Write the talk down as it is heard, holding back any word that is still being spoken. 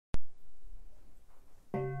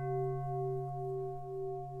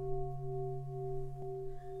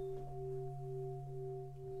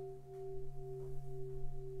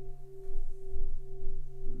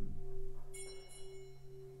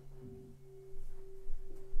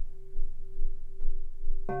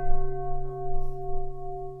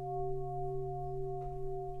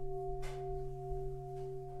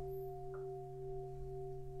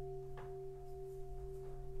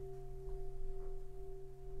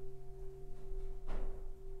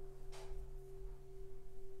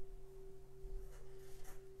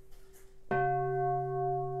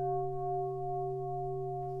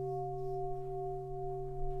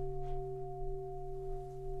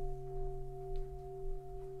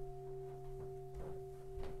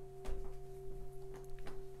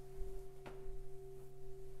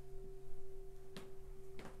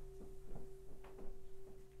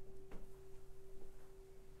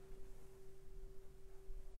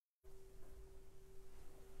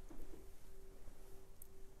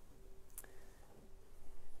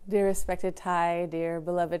Dear respected Thai, dear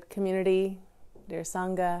beloved community, dear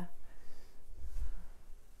Sangha,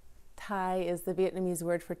 Thai is the Vietnamese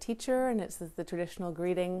word for teacher, and it's the traditional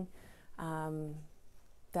greeting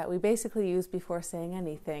that we basically use before saying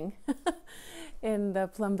anything in the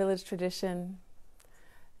Plum Village tradition.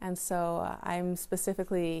 And so I'm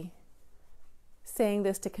specifically saying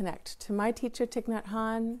this to connect to my teacher, Thich Nhat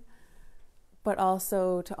Hanh, but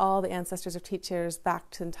also to all the ancestors of teachers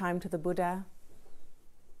back in time to the Buddha.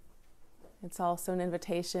 It's also an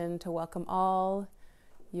invitation to welcome all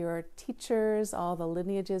your teachers, all the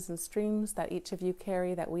lineages and streams that each of you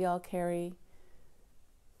carry, that we all carry,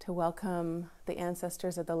 to welcome the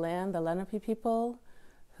ancestors of the land, the Lenape people,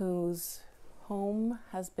 whose home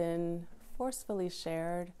has been forcefully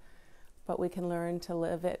shared, but we can learn to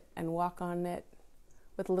live it and walk on it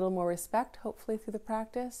with a little more respect, hopefully through the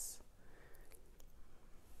practice.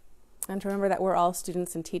 And to remember that we're all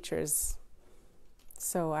students and teachers.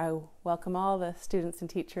 So I welcome all the students and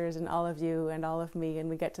teachers and all of you and all of me, and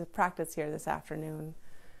we get to practice here this afternoon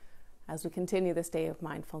as we continue this day of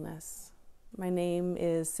mindfulness. My name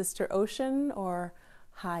is Sister Ocean, or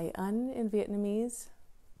Hai Un in Vietnamese,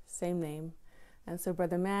 same name. And so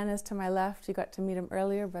Brother Man is to my left, you got to meet him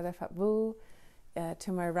earlier, Brother Phap Vu.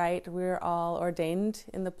 To my right, we're all ordained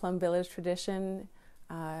in the Plum Village tradition.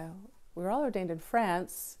 We're all ordained in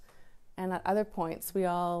France, and at other points we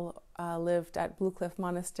all lived at Blue Cliff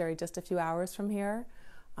Monastery just a few hours from here,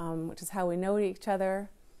 which is how we know each other.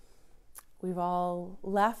 We've all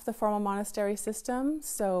left the formal monastery system,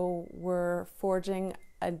 so we're forging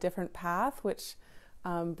a different path, which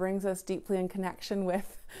brings us deeply in connection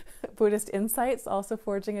with Buddhist insights, also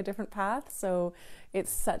forging a different path. So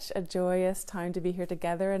it's such a joyous time to be here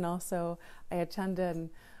together, and also Ayachanda and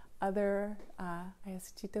other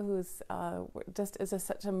Ayasachita, who's just is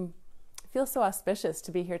such a feels so auspicious to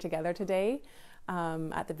be here together today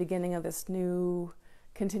at the beginning of this new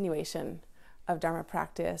continuation of Dharma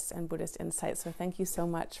practice and Buddhist insight. So thank you so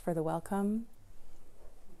much for the welcome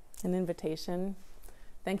and invitation.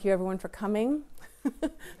 Thank you everyone for coming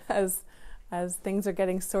as things are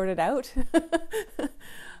getting sorted out.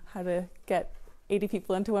 How to get 80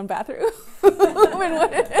 people into one bathroom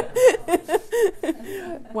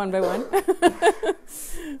one by one.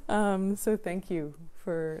 So thank you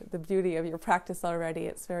for the beauty of your practice already.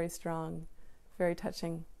 It's very strong, very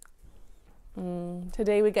touching.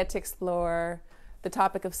 Today we get to explore the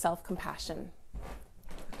topic of self-compassion.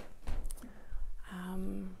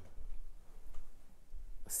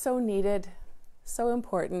 So needed, so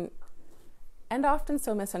important, and often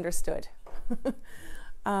so misunderstood.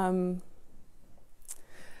 So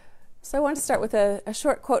I want to start with a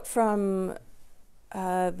short quote from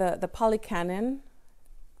the Pali Canon.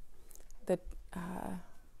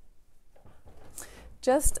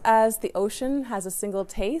 Just as the ocean has a single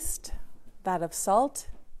taste, that of salt,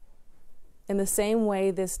 in the same way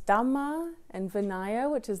this Dhamma and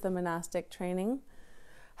Vinaya, which is the monastic training,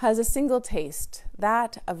 has a single taste,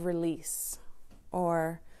 that of release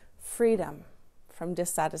or freedom from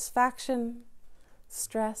dissatisfaction,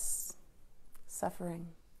 stress, suffering.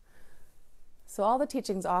 So all the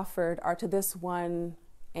teachings offered are to this one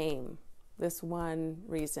aim, this one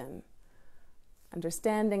reason: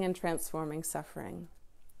 understanding and transforming suffering.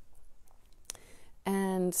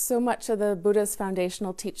 And so much of the Buddha's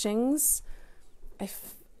foundational teachings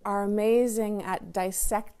are amazing at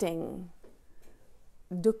dissecting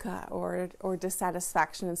dukkha or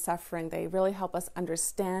dissatisfaction and suffering. They really help us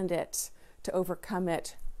understand it, to overcome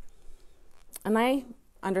it. And I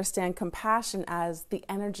understand compassion as the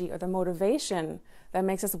energy or the motivation that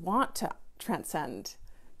makes us want to transcend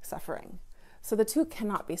suffering. So the two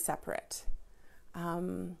cannot be separate.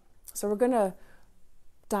 So we're going to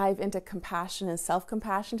dive into compassion and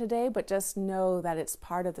self-compassion today, but just know that it's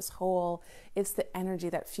part of this whole, it's the energy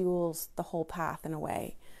that fuels the whole path in a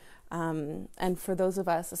way. And for those of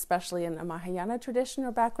us, especially in a Mahayana tradition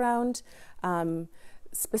or background,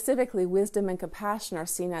 specifically wisdom and compassion are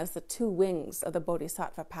seen as the two wings of the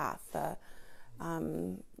bodhisattva path,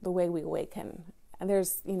 the way we awaken. And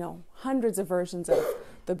there's, hundreds of versions of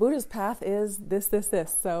the Buddha's path is this.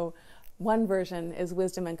 So one version is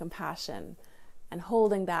wisdom and compassion, and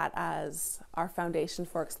holding that as our foundation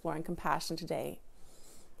for exploring compassion today.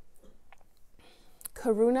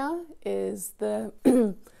 Karuna is the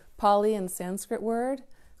Pali and Sanskrit word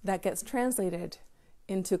that gets translated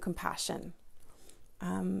into compassion.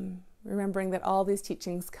 Remembering that all these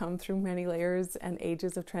teachings come through many layers and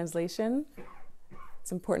ages of translation,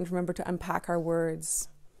 it's important to remember to unpack our words.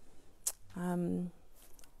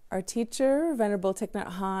 Our teacher, Venerable Thich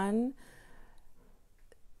Nhat Hanh,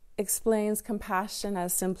 explains compassion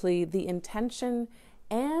as simply the intention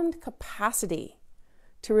and capacity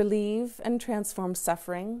to relieve and transform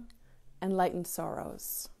suffering and lighten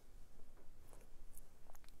sorrows.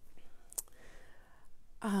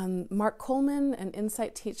 Mark Coleman, an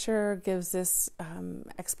insight teacher, gives this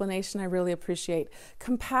explanation I really appreciate.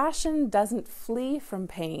 Compassion doesn't flee from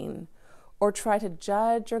pain or try to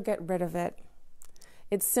judge or get rid of it.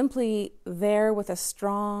 It's simply there with a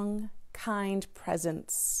strong, kind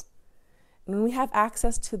presence. And when we have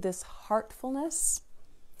access to this heartfulness,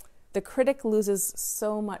 the critic loses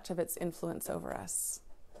so much of its influence over us.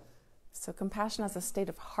 So compassion as a state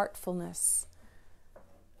of heartfulness,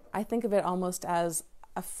 I think of it almost as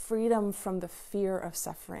a freedom from the fear of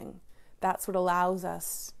suffering. That's what allows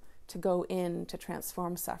us to go in to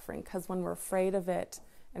transform suffering, because when we're afraid of it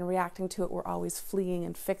and reacting to it, we're always fleeing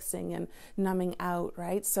and fixing and numbing out,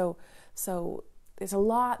 right? So there's a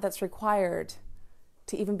lot that's required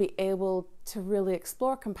to even be able to really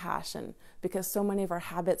explore compassion, because so many of our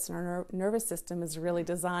habits and our nervous system is really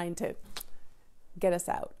designed to get us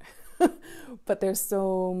out. But there's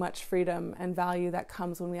so much freedom and value that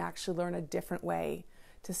comes when we actually learn a different way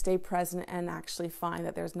to stay present and actually find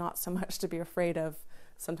that there's not so much to be afraid of.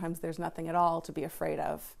 Sometimes there's nothing at all to be afraid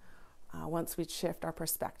of once we shift our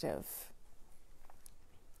perspective.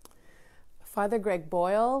 Father Greg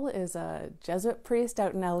Boyle is a Jesuit priest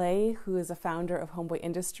out in LA who is a founder of Homeboy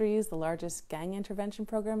Industries, the largest gang intervention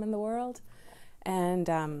program in the world,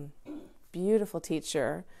 and beautiful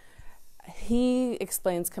teacher. He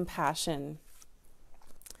explains compassion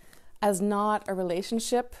as not a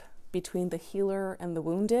relationship between the healer and the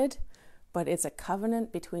wounded, but it's a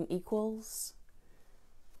covenant between equals.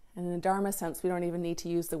 And in a Dharma sense, we don't even need to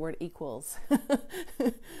use the word equals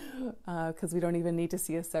because we don't even need to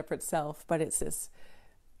see a separate self, but it's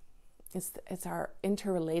our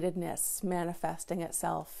interrelatedness manifesting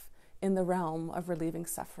itself in the realm of relieving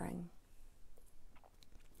suffering.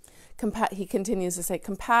 He continues to say,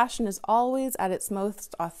 compassion is always at its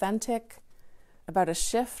most authentic, about a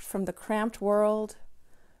shift from the cramped world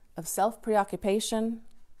of self-preoccupation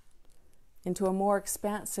into a more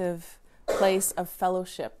expansive place of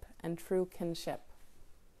fellowship and true kinship.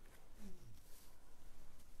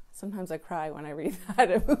 Sometimes I cry when I read that.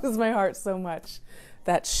 It moves my heart so much.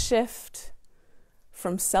 That shift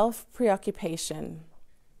from self-preoccupation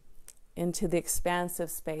into the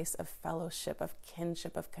expansive space of fellowship, of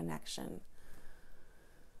kinship, of connection.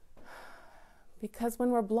 Because when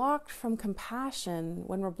we're blocked from compassion,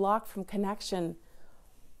 when we're blocked from connection,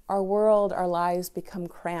 our world, our lives become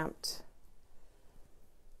cramped.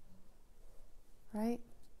 Right?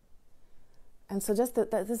 And so just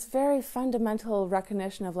this very fundamental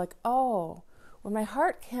recognition of like, oh, when my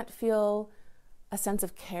heart can't feel a sense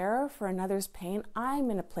of care for another's pain, I'm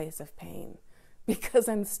in a place of pain because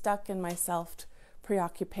I'm stuck in my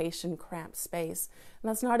self-preoccupation, cramped space. And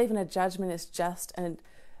that's not even a judgment, it's just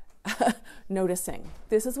noticing.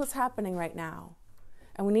 This is what's happening right now.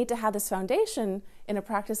 And we need to have this foundation in a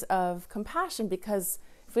practice of compassion, because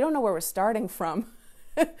if we don't know where we're starting from,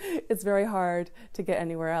 it's very hard to get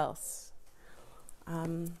anywhere else.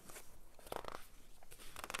 I'm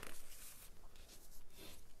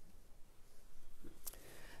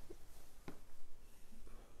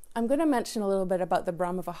going to mention a little bit about the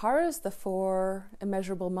Brahma Viharas, the 4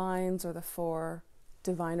 immeasurable minds, or the 4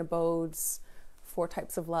 divine abodes, 4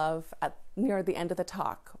 types of love near the end of the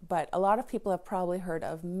talk. But a lot of people have probably heard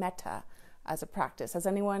of metta as a practice. Has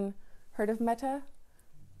anyone heard of metta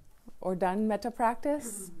or done metta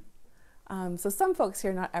practice? So some folks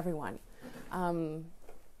here, not everyone.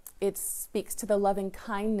 It speaks to the loving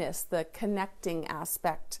kindness, the connecting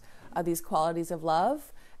aspect of these qualities of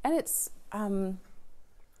love. And it's, you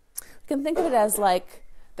can think of it as like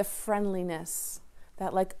the friendliness,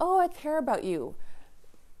 that like, oh, I care about you,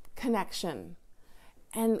 connection.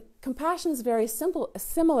 And compassion is very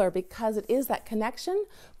similar because it is that connection,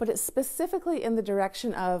 but it's specifically in the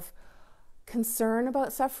direction of concern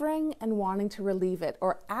about suffering and wanting to relieve it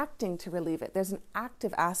or acting to relieve it. There's an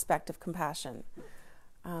active aspect of compassion.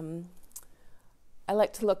 I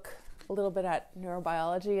like to look a little bit at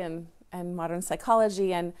neurobiology and modern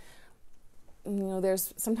psychology, and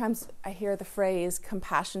there's sometimes I hear the phrase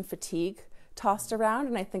compassion fatigue tossed around,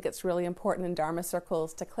 and I think it's really important in Dharma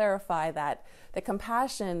circles to clarify that the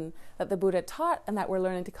compassion that the Buddha taught and that we're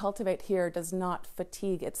learning to cultivate here does not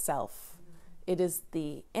fatigue itself. It is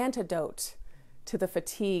the antidote to the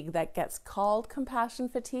fatigue that gets called compassion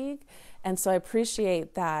fatigue. And so I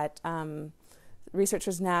appreciate that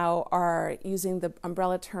researchers now are using the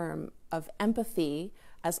umbrella term of empathy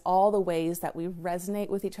as all the ways that we resonate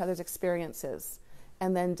with each other's experiences,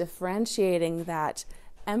 and then differentiating that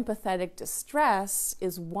empathetic distress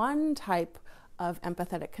is one type of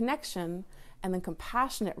empathetic connection, and then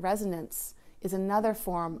compassionate resonance is another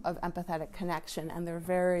form of empathetic connection, and they're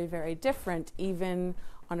very, very different, even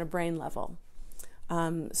on a brain level.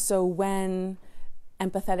 So when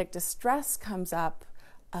empathetic distress comes up,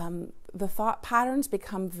 the thought patterns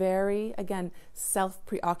become very, again,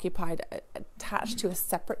 self-preoccupied, attached to a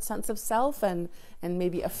separate sense of self and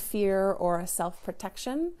maybe a fear or a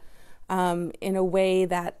self-protection in a way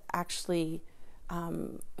that actually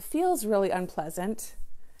feels really unpleasant.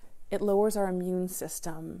 It lowers our immune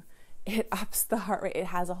system. It ups the heart rate. It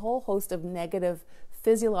has a whole host of negative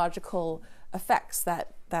physiological effects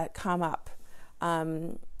that come up.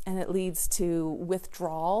 And it leads to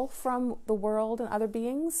withdrawal from the world and other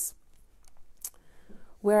beings.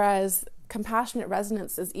 Whereas compassionate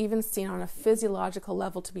resonance is even seen on a physiological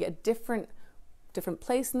level to be a different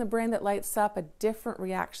place in the brain that lights up, a different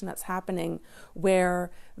reaction that's happening,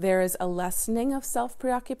 where there is a lessening of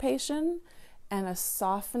self-preoccupation and a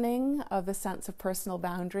softening of the sense of personal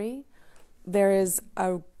boundary. There is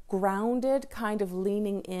a grounded kind of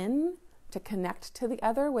leaning in to connect to the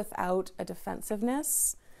other without a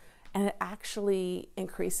defensiveness, and it actually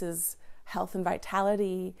increases health and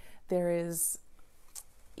vitality. There is,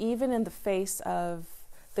 even in the face of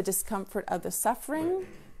the discomfort of the suffering,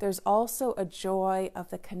 there's also a joy of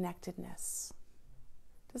the connectedness.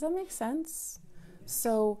 Does that make sense?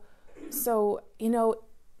 So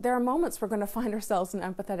there are moments we're going to find ourselves in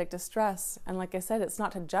empathetic distress. And like I said, it's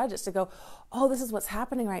not to judge, it's to go, oh, this is what's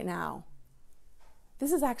happening right now.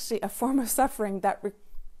 This is actually a form of suffering that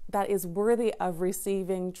is worthy of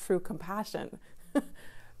receiving true compassion.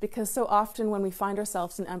 Because so often when we find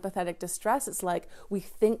ourselves in empathetic distress, it's like we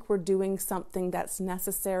think we're doing something that's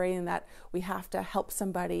necessary and that we have to help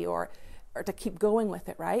somebody or to keep going with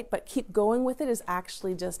it, right? But keep going with it is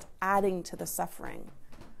actually just adding to the suffering.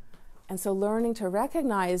 And so learning to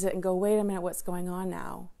recognize it and go, wait a minute, what's going on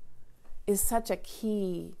now, is such a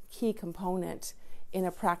key component in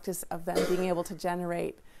a practice of then being able to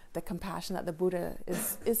generate the compassion that the Buddha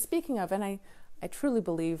is speaking of. And I truly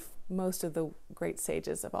believe most of the great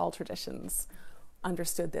sages of all traditions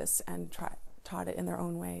understood this and taught it in their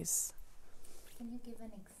own ways. Can you give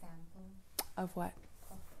an example? Of what?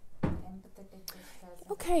 Of empathetic distress.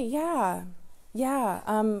 Okay, yeah.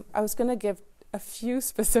 I was going to give a few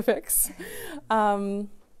specifics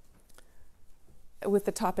with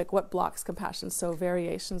the topic, what blocks compassion? So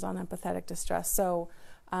variations on empathetic distress. So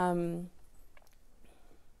trying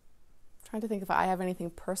to think if I have anything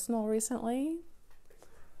personal recently.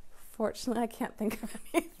 Fortunately, I can't think of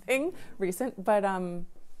anything recent, but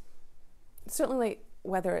certainly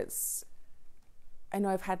whether it's, I know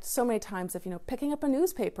I've had so many times of, picking up a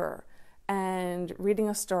newspaper and reading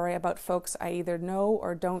a story about folks I either know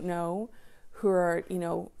or don't know who are,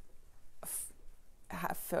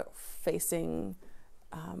 facing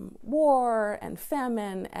war and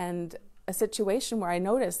famine and a situation where I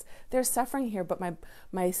notice there's suffering here, but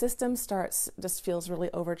my system just feels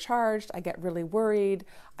really overcharged. I get really worried.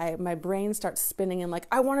 My brain starts spinning and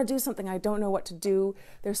I want to do something. I don't know what to do.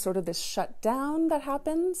 There's sort of this shutdown that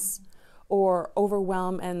happens or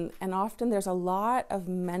overwhelm. And often there's a lot of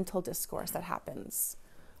mental discourse that happens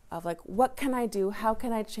of what can I do? How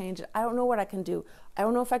can I change it? I don't know what I can do. I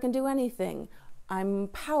don't know if I can do anything. I'm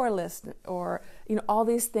powerless, or, all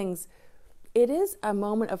these things. It is a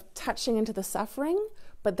moment of touching into the suffering,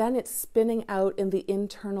 but then it's spinning out in the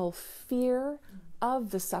internal fear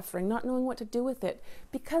of the suffering, not knowing what to do with it,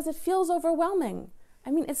 because it feels overwhelming.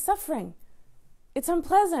 I mean, it's suffering. It's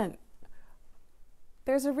unpleasant.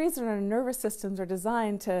 There's a reason our nervous systems are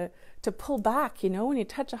designed to pull back. When you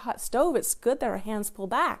touch a hot stove, it's good that our hands pull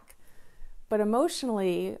back. But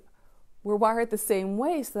emotionally, we're wired the same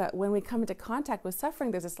way, so that when we come into contact with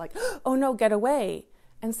suffering, there's this oh no, get away.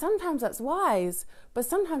 And sometimes that's wise, but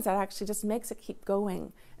sometimes that actually just makes it keep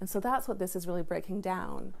going. And so that's what this is really breaking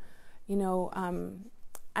down. I'm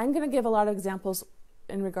going to give a lot of examples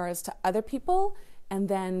in regards to other people and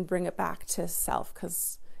then bring it back to self,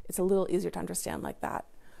 because it's a little easier to understand like that.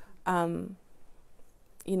 And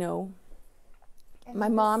my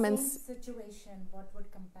in mom the and same situation, what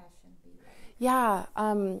would compassion be like? Yeah.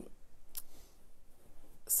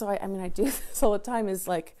 So I do this all the time, is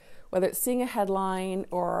whether it's seeing a headline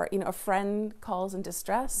or, a friend calls in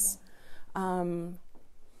distress. Yeah.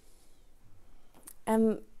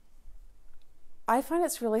 And I find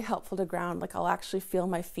it's really helpful to ground. I'll actually feel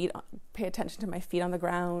my feet, pay attention to my feet on the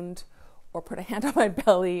ground, or put a hand on my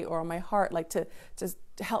belly or on my heart, to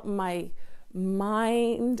help my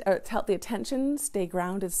mind, or to help the attention stay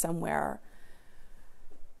grounded somewhere.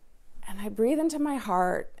 And I breathe into my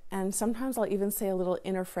heart, and sometimes I'll even say a little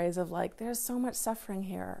inner phrase of there's so much suffering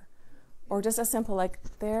here. Or just a simple like,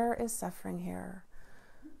 there is suffering here.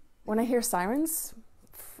 When I hear sirens,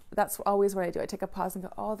 that's always what I do. I take a pause and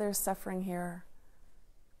go, oh, there's suffering here.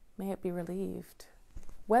 May it be relieved.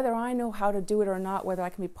 Whether I know how to do it or not, whether I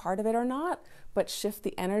can be part of it or not, but shift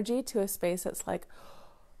the energy to a space that's like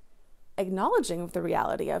acknowledging the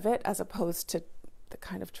reality of it as opposed to the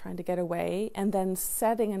kind of trying to get away, and then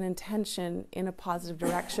setting an intention in a positive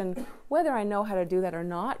direction, whether I know how to do that or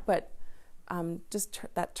not, but just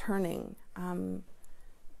that turning. And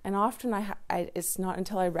often it's not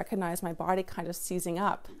until I recognize my body kind of seizing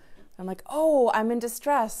up. I'm like, oh, I'm in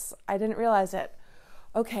distress. I didn't realize it.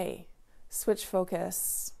 Okay, switch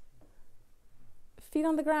focus. Feet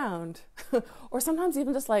on the ground. Or sometimes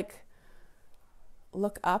even just like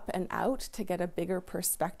look up and out to get a bigger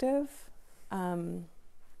perspective. I'm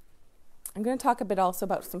going to talk a bit also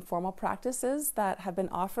about some formal practices that have been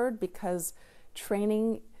offered, because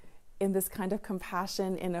training in this kind of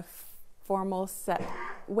compassion in a formal set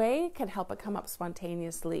way can help it come up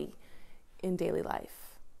spontaneously in daily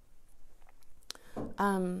life.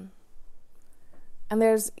 And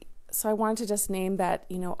so I wanted to just name that,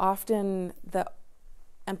 often the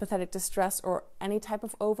empathetic distress or any type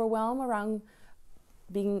of overwhelm around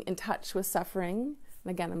being in touch with suffering, and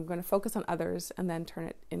again, I'm going to focus on others and then turn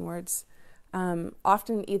it inwards,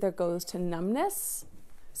 often either goes to numbness,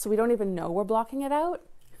 so we don't even know we're blocking it out.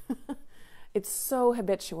 It's so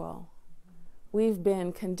habitual. We've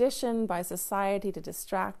been conditioned by society to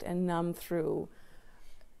distract and numb through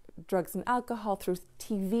drugs and alcohol, through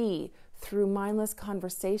TV, through mindless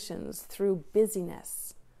conversations, through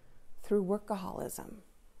busyness, through workaholism.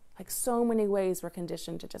 Like so many ways we're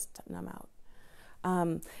conditioned to just numb out.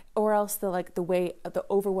 Or else the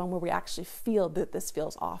overwhelm where we actually feel that this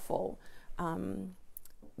feels awful.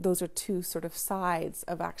 Those are two sort of sides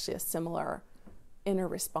of actually a similar inner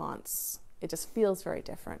response. It just feels very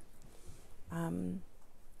different.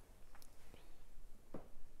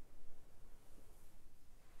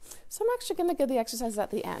 So I'm actually going to give the exercises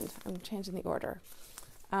at the end. I'm changing the order.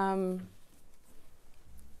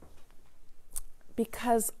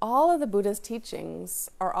 Because all of the Buddha's teachings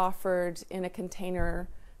are offered in a container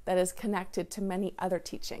that is connected to many other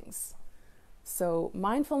teachings. So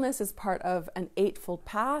mindfulness is part of an eightfold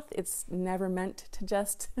path. It's never meant to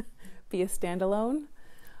just be a standalone.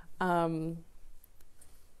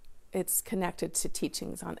 It's connected to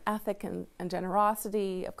teachings on ethic and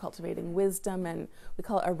generosity, of cultivating wisdom, and we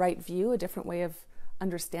call it a right view, a different way of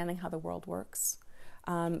understanding how the world works.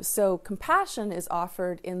 So compassion is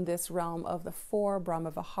offered in this realm of the four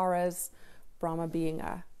Brahma Viharas, Brahma being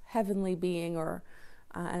a heavenly being,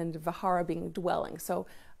 and Vihara being dwelling. So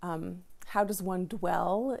how does one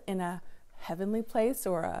dwell in a heavenly place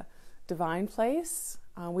or a divine place?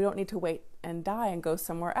 We don't need to wait and die and go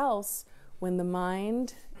somewhere else. When the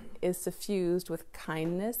mind is suffused with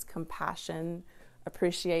kindness, compassion,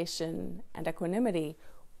 appreciation, and equanimity,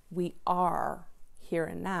 we are here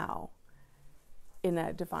and now in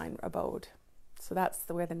a divine abode. So that's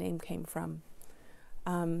where the name came from.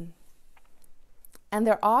 And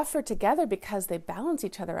they're offered together because they balance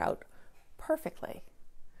each other out perfectly.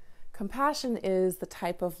 Compassion is the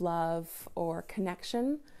type of love or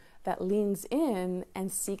connection that leans in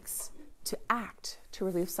and seeks to act to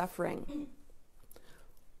relieve suffering.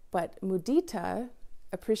 But mudita,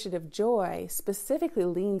 appreciative joy, specifically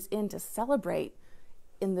leans in to celebrate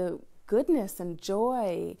in the goodness and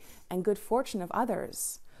joy and good fortune of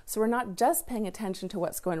others. So we're not just paying attention to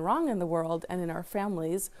what's going wrong in the world and in our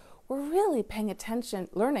families, we're really paying attention,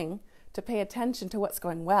 learning to pay attention to what's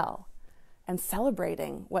going well and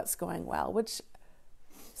celebrating what's going well, which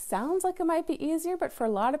sounds like it might be easier, but for a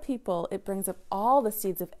lot of people, it brings up all the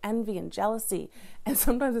seeds of envy and jealousy. And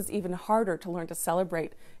sometimes it's even harder to learn to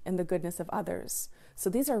celebrate in the goodness of others. So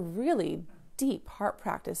these are really deep heart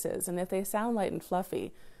practices. And if they sound light and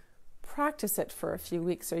fluffy, practice it for a few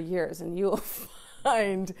weeks or years and you'll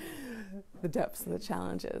find the depths of the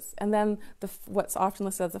challenges. And then what's often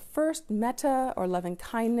listed as the first, metta or loving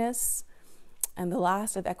kindness, and the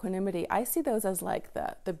last of equanimity. I see those as like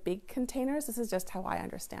the big containers. This is just how I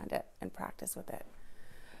understand it and practice with it.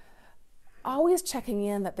 Always checking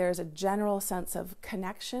in that there's a general sense of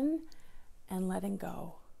connection and letting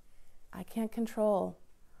go. I can't control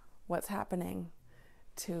what's happening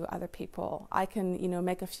to other people. I can,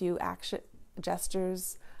 make a few action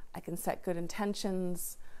gestures. I can set good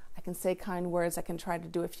intentions. I can say kind words. I can try to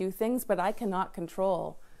do a few things, but I cannot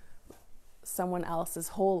control someone else's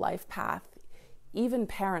whole life path. Even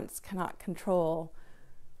parents cannot control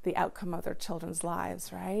the outcome of their children's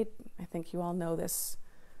lives, right? I think you all know this,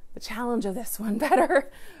 the challenge of this one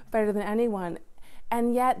better than anyone.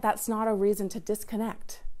 And yet that's not a reason to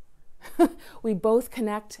disconnect We both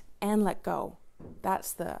connect and let go.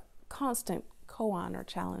 That's the constant koan or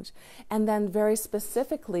challenge. And then very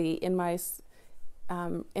specifically in my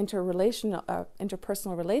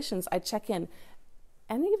interpersonal relations, I check in,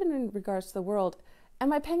 and even in regards to the world,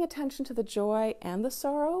 am I paying attention to the joy and the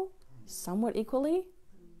sorrow somewhat equally?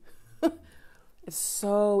 It's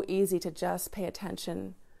so easy to just pay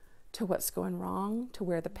attention to what's going wrong, to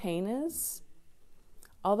where the pain is.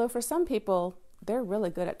 Although for some people, they're really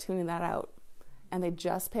good at tuning that out, and they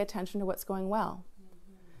just pay attention to what's going well.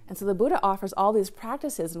 And so the Buddha offers all these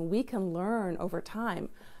practices, and we can learn over time,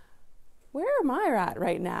 where am I at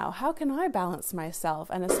right now? How can I balance myself?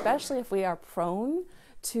 And especially if we are prone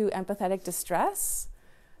to empathetic distress,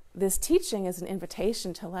 this teaching is an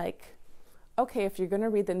invitation to okay, if you're going to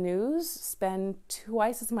read the news, spend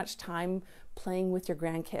twice as much time playing with your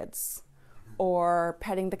grandkids, or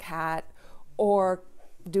petting the cat, or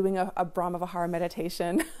doing a Brahma-Vihara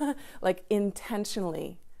meditation.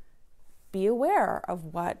 Intentionally be aware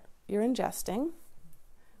of what you're ingesting.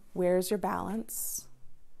 Where's your balance?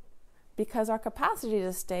 Because our capacity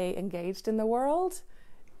to stay engaged in the world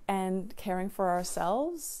and caring for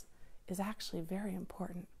ourselves is actually very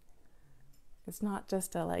important. It's not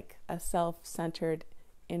just a self-centered,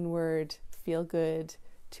 inward, feel-good,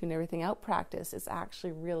 tune everything out practice. It's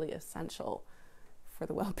actually really essential for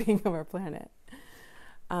the well-being of our planet.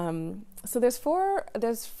 So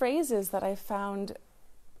there's phrases that I found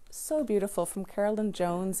so beautiful from Carolyn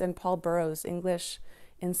Jones and Paul Burrows, English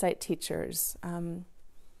Insight teachers. I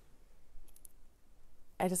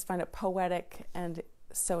just find it poetic and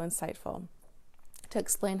so insightful to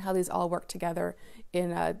explain how these all work together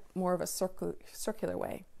in a more of a circular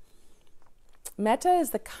way. Metta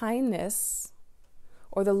is the kindness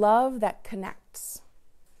or the love that connects.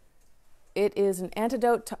 It is an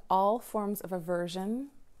antidote to all forms of aversion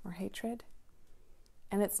or hatred.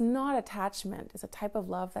 And it's not attachment. It's a type of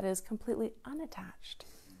love that is completely unattached.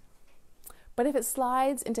 But if it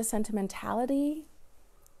slides into sentimentality,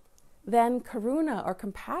 then karuna or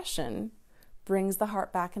compassion brings the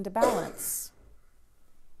heart back into balance.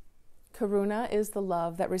 Karuna is the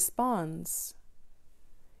love that responds.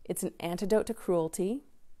 It's an antidote to cruelty,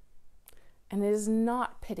 and it is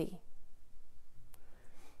not pity,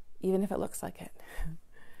 even if it looks like it.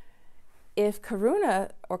 If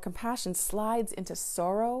karuna or compassion slides into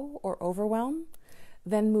sorrow or overwhelm,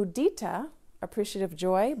 then mudita, appreciative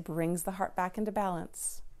joy, brings the heart back into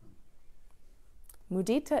balance.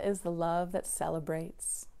 Mudita is the love that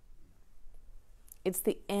celebrates. It's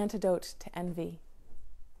the antidote to envy.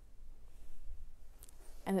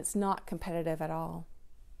 And it's not competitive at all.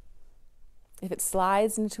 If it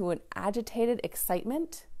slides into an agitated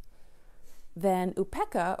excitement, then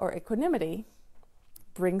upekkha, or equanimity,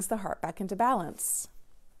 brings the heart back into balance.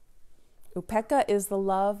 Upekkha is the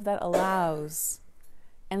love that allows,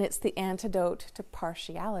 and it's the antidote to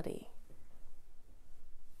partiality.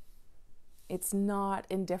 It's not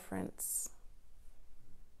indifference.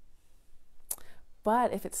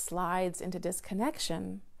 But if it slides into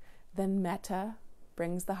disconnection, then metta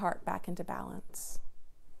brings the heart back into balance.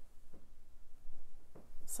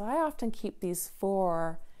 So I often keep these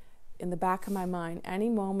four in the back of my mind. Any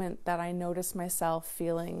moment that I notice myself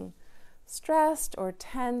feeling stressed or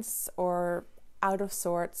tense or out of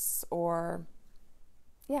sorts or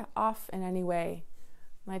off in any way,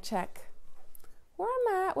 I check where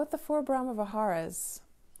I'm at with the four Brahma Viharas.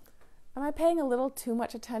 Am I paying a little too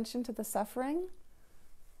much attention to the suffering?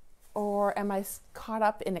 Or am I caught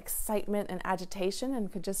up in excitement and agitation and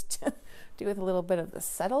could just do with a little bit of the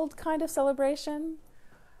settled kind of celebration?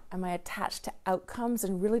 Am I attached to outcomes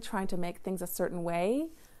and really trying to make things a certain way?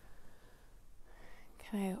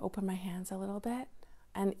 Can I open my hands a little bit?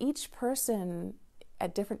 And each person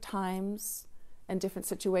at different times and different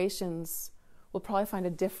situations will probably find a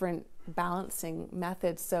different balancing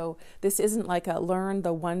method. So this isn't like a learn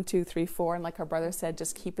the 1, 2, 3, 4, and like our brother said,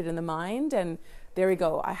 just keep it in the mind. And there we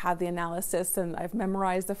go. I have the analysis and I've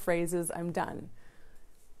memorized the phrases. I'm done.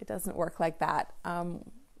 It doesn't work like that.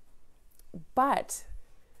 But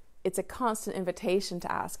it's a constant invitation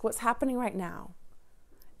to ask, what's happening right now?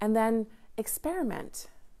 And then experiment.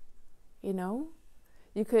 You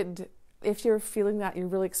could, if you're feeling that you're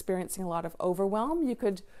really experiencing a lot of overwhelm, you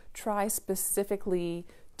could try specifically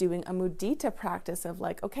doing a mudita practice of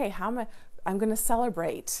okay, I'm going to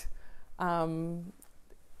celebrate.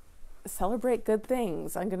 Celebrate good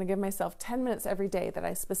things. I'm going to give myself 10 minutes every day that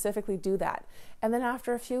I specifically do that. And then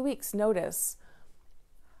after a few weeks, notice,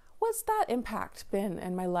 what's that impact been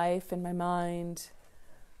in my life, in my mind?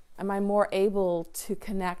 Am I more able to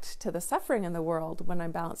connect to the suffering in the world when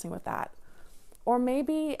I'm balancing with that? Or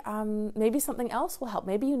maybe something else will help.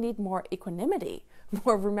 Maybe you need more equanimity,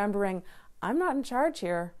 more remembering, I'm not in charge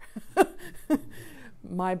here.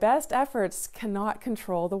 My best efforts cannot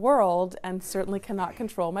control the world and certainly cannot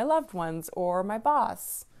control my loved ones or my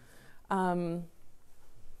boss. We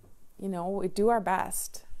do our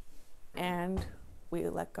best and we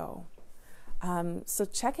let go. So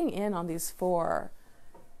checking in on these 4,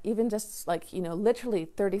 even just literally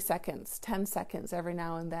 30 seconds, 10 seconds every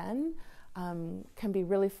now and then, can be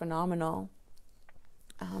really phenomenal.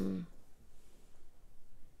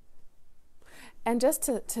 And just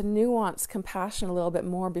to nuance compassion a little bit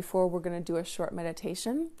more before we're going to do a short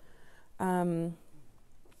meditation.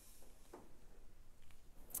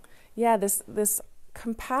 This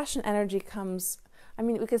compassion energy comes,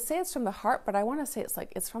 we could say it's from the heart, but I want to say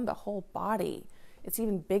it's from the whole body. It's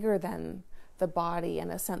even bigger than the body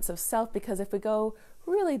and a sense of self, because if we go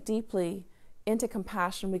really deeply into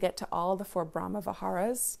compassion, we get to all the 4 Brahma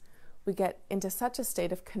Viharas. We get into such a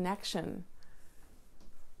state of connection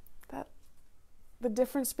that the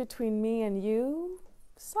difference between me and you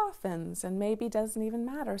softens and maybe doesn't even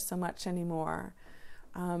matter so much anymore.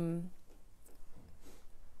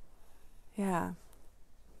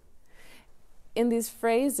 In these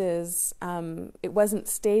phrases, it wasn't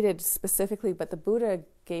stated specifically, but the Buddha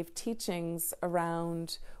gave teachings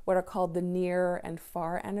around what are called the near and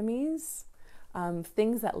far enemies,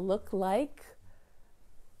 things that look like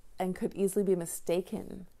and could easily be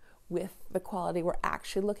mistaken with the quality we're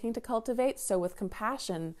actually looking to cultivate. So with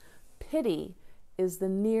compassion, pity is the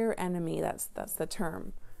near enemy, that's the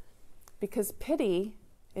term. Because pity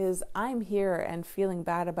is, I'm here and feeling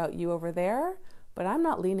bad about you over there, but I'm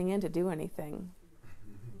not leaning in to do anything.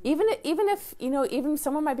 Even if even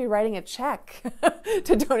someone might be writing a check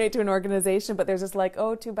to donate to an organization, but they're just like,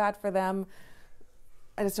 oh, too bad for them.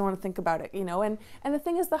 I just don't want to think about it, And the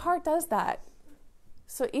thing is, the heart does that.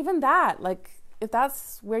 So even that, if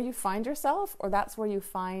that's where you find yourself, or that's where you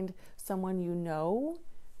find someone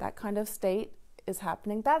that kind of state is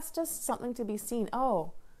happening, that's just something to be seen.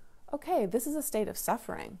 Oh, okay, this is a state of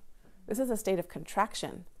suffering. This is a state of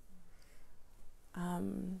contraction.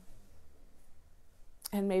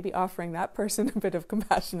 And maybe offering that person a bit of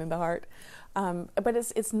compassion in the heart. But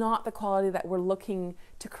it's not the quality that we're looking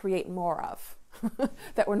to create more of,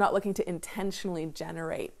 that we're not looking to intentionally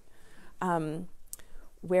generate.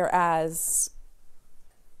 Whereas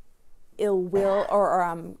ill will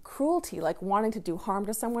or cruelty, like wanting to do harm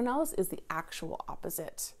to someone else, is the actual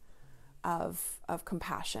opposite of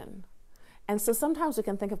compassion. And so sometimes we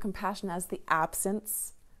can think of compassion as the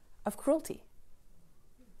absence of cruelty.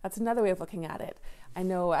 That's another way of looking at it. I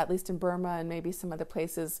know, at least in Burma and maybe some other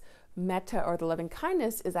places, metta, or the loving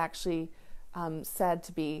kindness, is actually said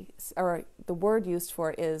to be, or the word used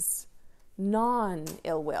for it is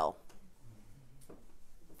non-ill will.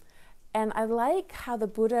 And I like how the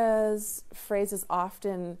Buddha's phrases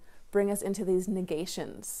often bring us into these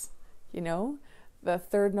negations, the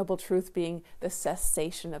third noble truth being the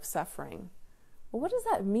cessation of suffering. Well, what does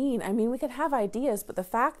that mean? We could have ideas, but the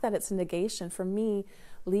fact that it's a negation, for me,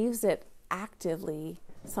 leaves it actively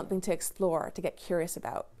something to explore, to get curious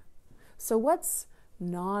about. So what's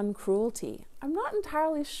non-cruelty? I'm not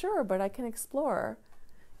entirely sure, but I can explore.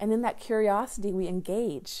 And in that curiosity, we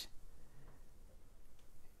engage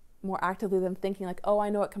more actively than thinking like, oh, I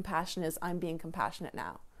know what compassion is, I'm being compassionate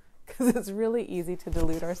now. Because it's really easy to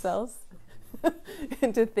delude ourselves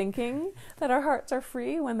into thinking that our hearts are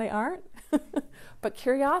free when they aren't. But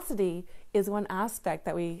curiosity is one aspect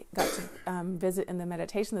that we got to visit in the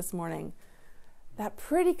meditation this morning that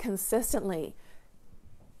pretty consistently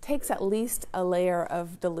takes at least a layer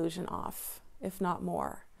of delusion off, if not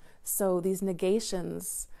more. So these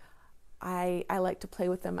negations, I like to play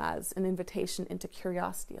with them as an invitation into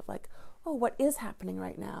curiosity of like, oh, what is happening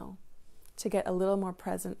right now? To get a little more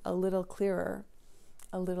present, a little clearer,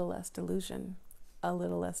 a little less delusion, a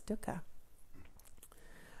little less dukkha.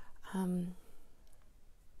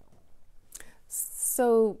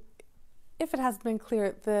 So if it hasn't been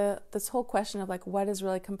clear, this whole question of like, what is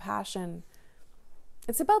really compassion?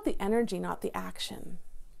 It's about the energy, not the action,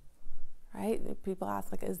 right? People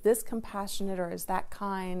ask like, is this compassionate or is that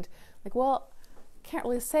kind? Like, well, can't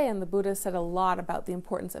really say. And the Buddha said a lot about the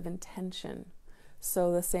importance of intention.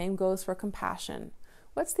 So the same goes for compassion.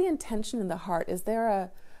 What's the intention in the heart? Is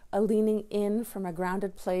there a leaning in from a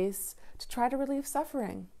grounded place to try to relieve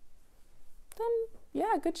suffering? Then,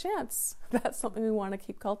 yeah, good chance. That's something we want to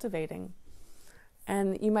keep cultivating.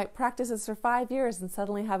 And you might practice this for 5 years and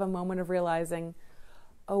suddenly have a moment of realizing,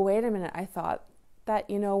 oh, wait a minute, I thought that,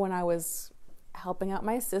 when I was helping out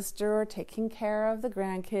my sister or taking care of the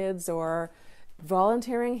grandkids or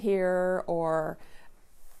volunteering here, or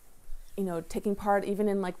taking part even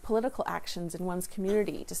in like political actions in one's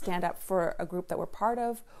community to stand up for a group that we're part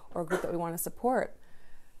of or a group that we want to support.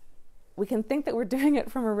 We can think that we're doing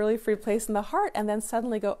it from a really free place in the heart, and then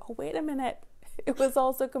suddenly go, oh, wait a minute. It was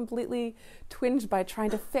also completely twinged by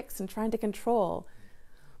trying to fix and trying to control.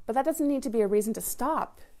 But that doesn't need to be a reason to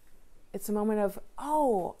stop. It's a moment of,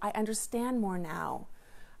 oh, I understand more now.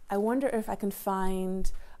 I wonder if I can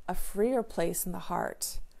find a freer place in the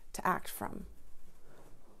heart to act from.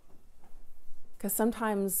 Because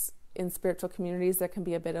sometimes in spiritual communities, there can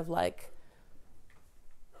be a bit of like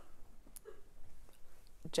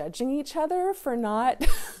judging each other for not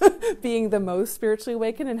being the most spiritually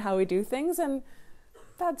awakened in how we do things. And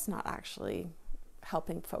that's not actually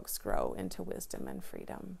helping folks grow into wisdom and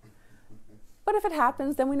freedom. But if it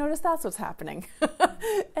happens, then we notice that's what's happening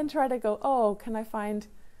and try to go, oh, can I find,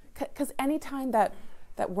 because anytime that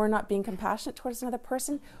we're not being compassionate towards another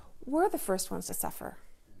person, we're the first ones to suffer.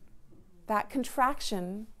 That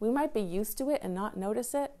contraction, we might be used to it and not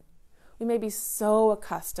notice it. We may be so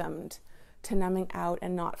accustomed to numbing out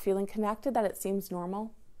and not feeling connected that it seems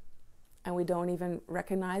normal, and we don't even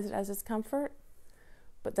recognize it as discomfort.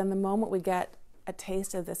 But then the moment we get a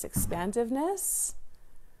taste of this expansiveness,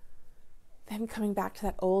 then coming back to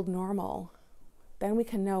that old normal, then we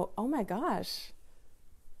can know, oh my gosh,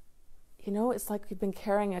 it's like you've been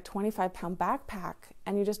carrying a 25-pound backpack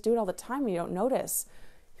and you just do it all the time and you don't notice.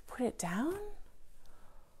 You put it down?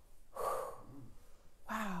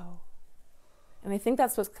 Wow. And I think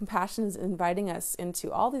that's what compassion is inviting us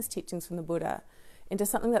into, all these teachings from the Buddha, into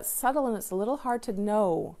something that's subtle and it's a little hard to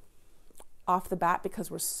know off the bat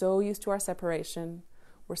because we're so used to our separation,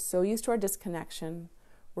 we're so used to our disconnection,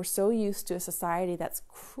 we're so used to a society that's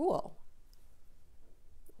cruel,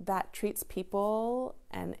 that treats people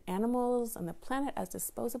and animals and the planet as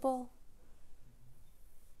disposable,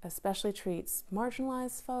 especially treats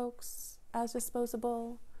marginalized folks as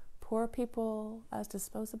disposable, poor people as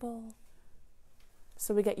disposable.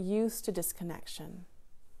 So we get used to disconnection.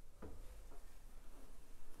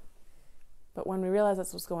 But when we realize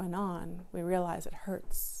that's what's going on, we realize it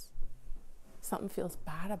hurts. Something feels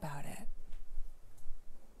bad about it.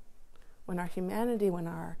 When our humanity, when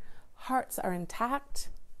our hearts are intact,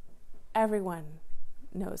 everyone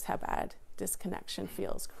knows how bad disconnection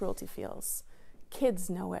feels, cruelty feels. Kids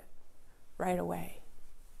know it right away.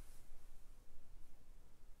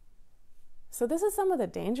 So this is some of the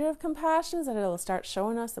danger of compassion, is that it'll start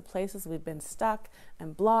showing us the places we've been stuck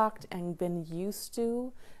and blocked and been used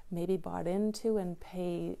to, maybe bought into and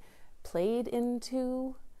played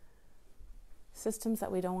into systems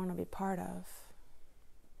that we don't want to be part of.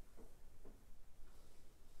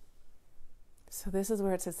 So this is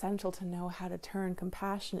where it's essential to know how to turn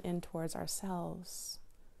compassion in towards ourselves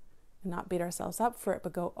and not beat ourselves up for it,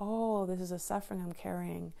 but go, oh, this is a suffering I'm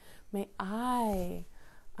carrying. May I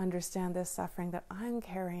understand this suffering that I'm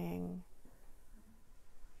carrying.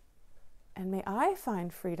 And may I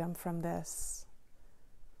find freedom from this,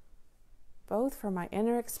 both for my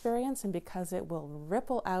inner experience and because it will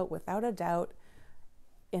ripple out without a doubt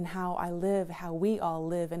in how I live, how we all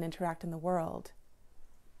live and interact in the world.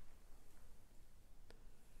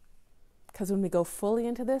 Because when we go fully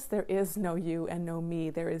into this, there is no you and no me.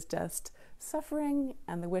 There is just suffering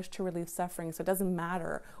and the wish to relieve suffering. So it doesn't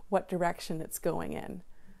matter what direction it's going in.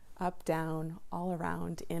 Up, down, all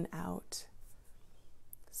around, in, out.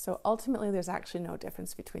 So ultimately, there's actually no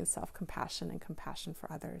difference between self-compassion and compassion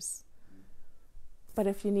for others. But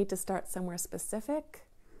if you need to start somewhere specific,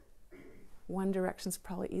 one direction's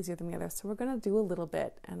probably easier than the other. So we're going to do a little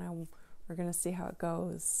bit, and we're going to see how it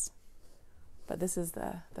goes. But this is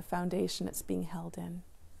the foundation it's being held in.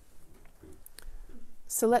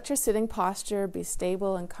 So let your sitting posture be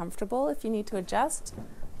stable and comfortable. If you need to adjust,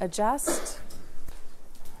 adjust.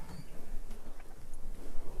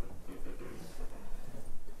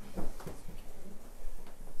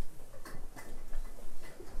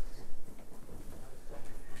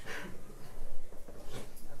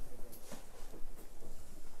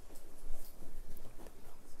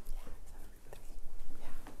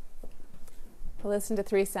 Listen to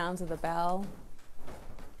 3 sounds of the bell.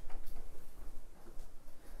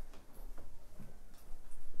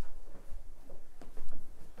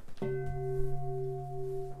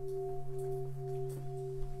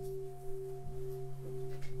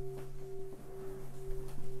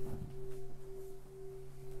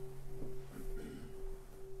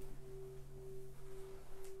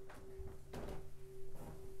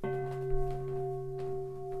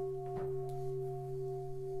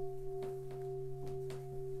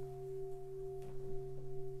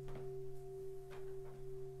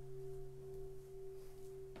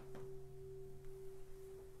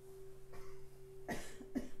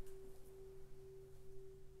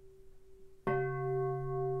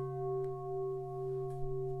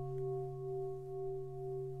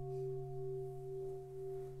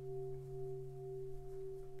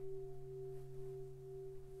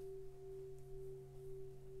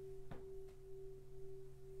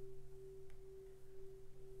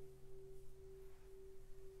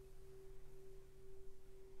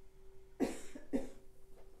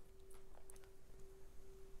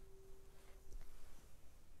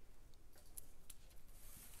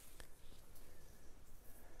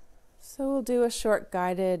 So we'll do a short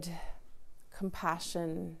guided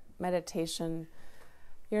compassion meditation.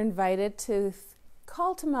 You're invited to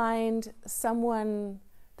call to mind someone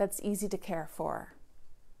that's easy to care for.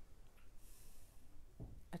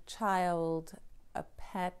 A child, a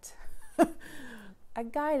pet, a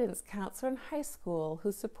guidance counselor in high school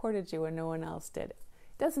who supported you when no one else did.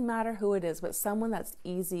 It doesn't matter who it is, but someone that's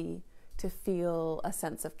easy to feel a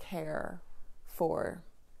sense of care for.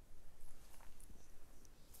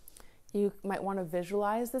 You might want to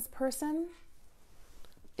visualize this person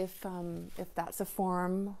if that's a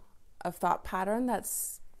form of thought pattern that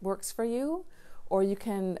works for you, or you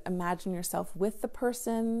can imagine yourself with the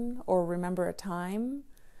person or remember a time,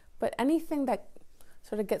 but anything that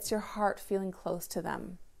sort of gets your heart feeling close to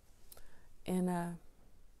them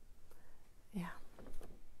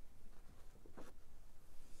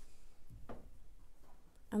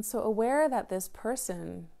And so aware that this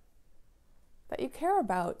person that you care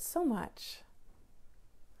about so much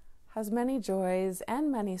has many joys and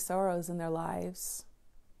many sorrows in their lives.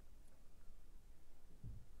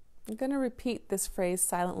 I'm going to repeat this phrase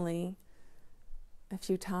silently a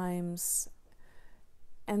few times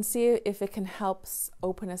and see if it can help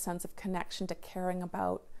open a sense of connection to caring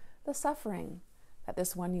about the suffering that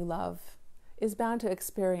this one you love is bound to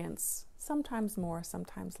experience, sometimes more,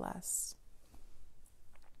 sometimes less.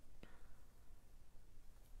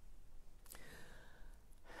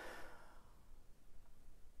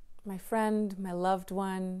 My friend, my loved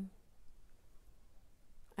one,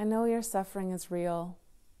 I know your suffering is real.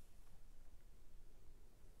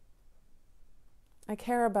 I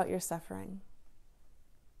care about your suffering.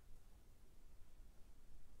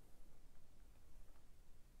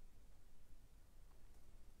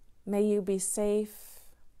 May you be safe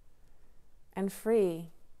and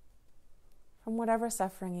free from whatever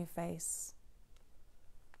suffering you face.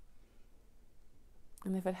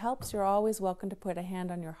 And if it helps, you're always welcome to put a hand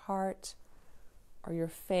on your heart or your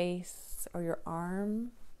face or your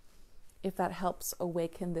arm, if that helps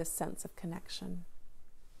awaken this sense of connection.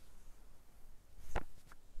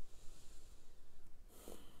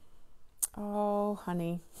 Oh,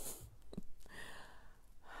 honey,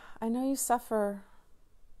 I know you suffer.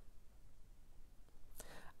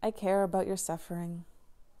 I care about your suffering.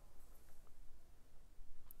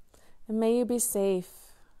 And may you be safe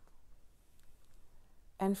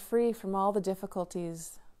and free from all the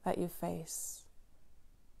difficulties that you face.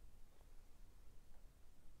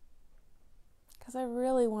 Because I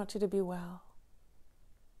really want you to be well.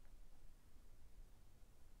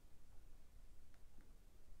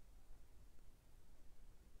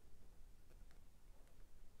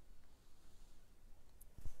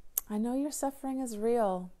 I know your suffering is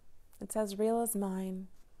real. It's as real as mine.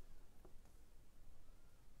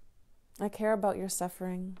 I care about your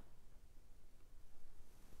suffering.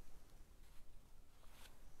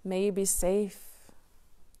 May you be safe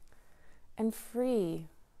and free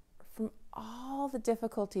from all the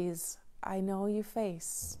difficulties I know you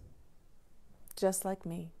face, just like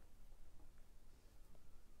me.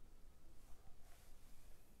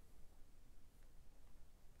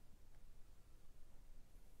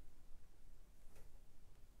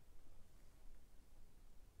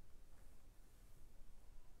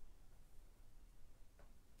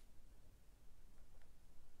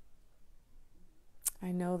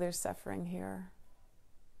 I know there's suffering here.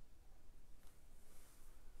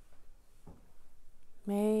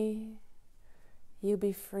 May you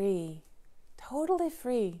be free, totally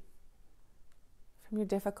free from your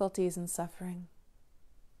difficulties and suffering.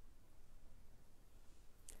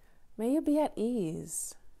 May you be at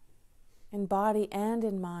ease in body and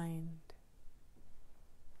in mind.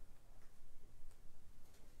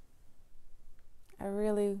 I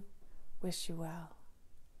really wish you well.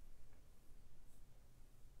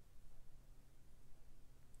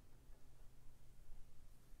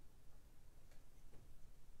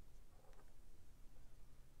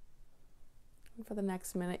 For the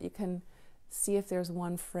next minute, you can see if there's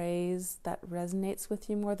one phrase that resonates with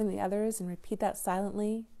you more than the others and repeat that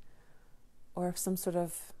silently, or if some sort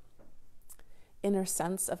of inner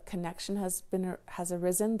sense of connection has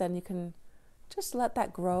arisen, then you can just let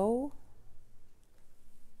that grow.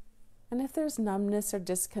 And if there's numbness or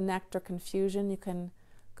disconnect or confusion, you can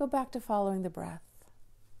go back to following the breath.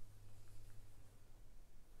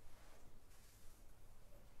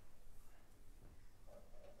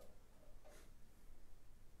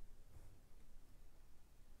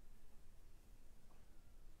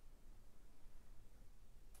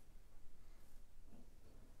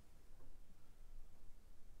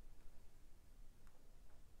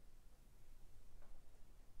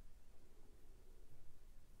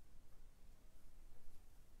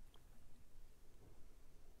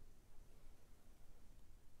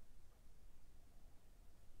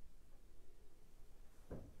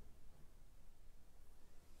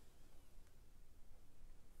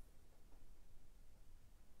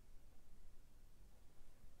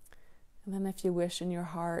 And then if you wish in your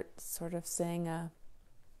heart, sort of saying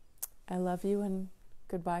I love you and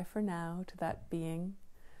goodbye for now to that being.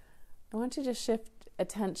 I want you to shift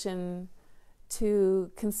attention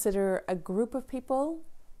to consider a group of people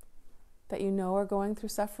that you know are going through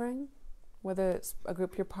suffering, whether it's a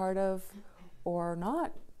group you're part of or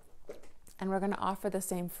not. And we're going to offer the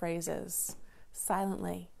same phrases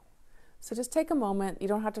silently. So just take a moment. You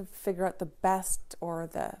don't have to figure out the best or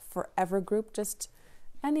the forever group, just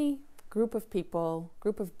any group of people,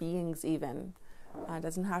 group of beings even. It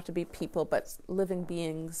doesn't have to be people, but living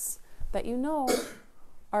beings that you know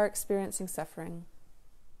are experiencing suffering,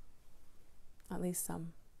 at least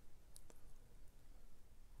some.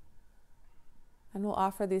 And we'll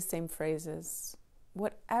offer these same phrases,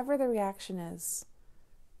 whatever the reaction is,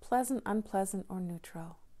 pleasant, unpleasant, or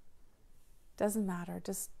neutral. Doesn't matter,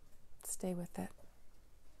 just stay with it.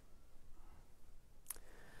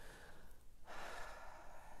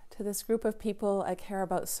 To this group of people I care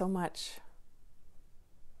about so much,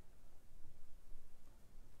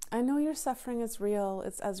 I know your suffering is real.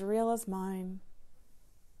 It's as real as mine.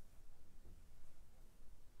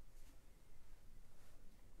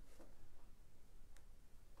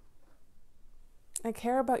 I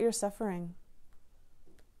care about your suffering.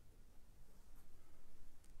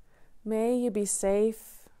 May you be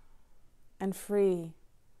safe and free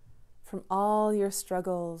from all your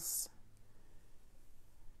struggles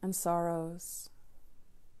and sorrows.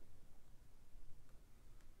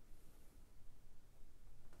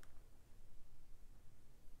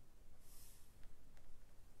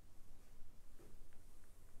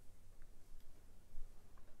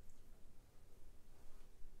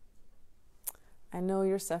 I know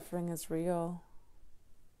your suffering is real.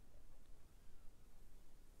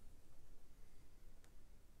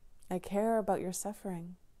 I care about your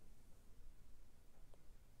suffering.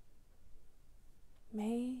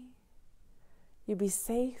 May you be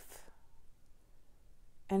safe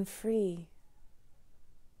and free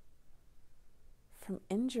from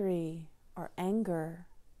injury or anger,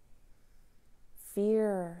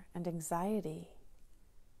 fear and anxiety,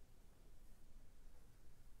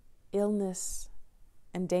 illness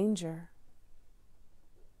and danger.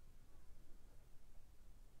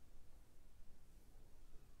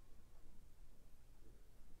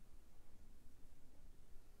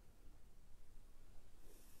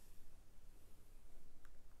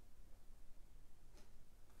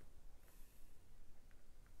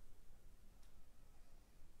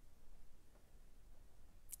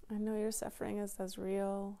 I know your suffering is as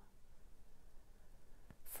real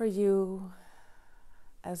for you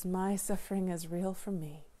as my suffering is real for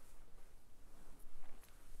me.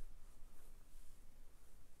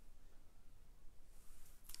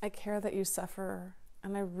 I care that you suffer,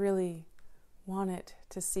 and I really want it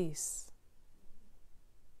to cease.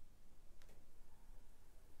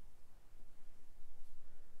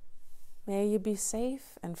 May you be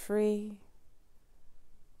safe and free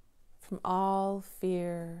from all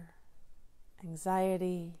fear,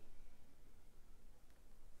 anxiety,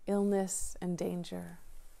 illness, and danger.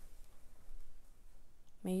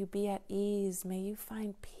 May you be at ease. May you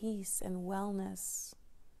find peace and wellness.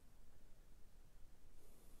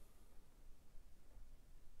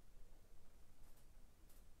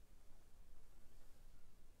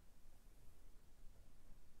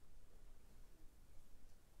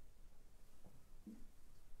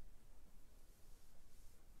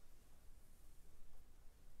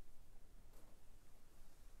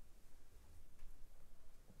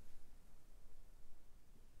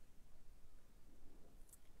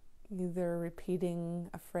 Either repeating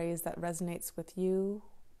a phrase that resonates with you,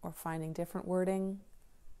 or finding different wording,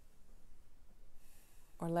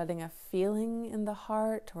 or letting a feeling in the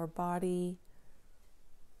heart or body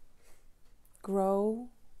grow,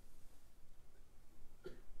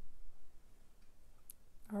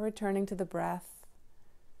 or returning to the breath.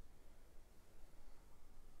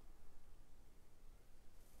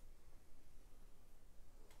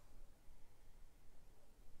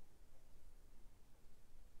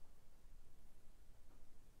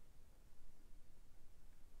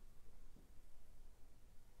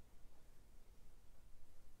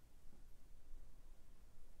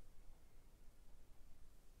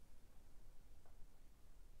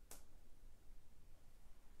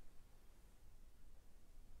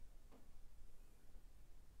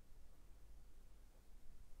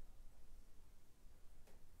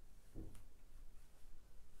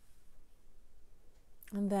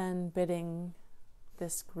 And then bidding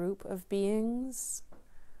this group of beings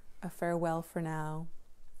a farewell for now.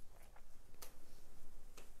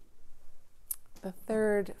 The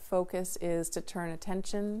third focus is to turn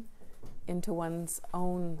attention into one's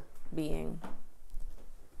own being.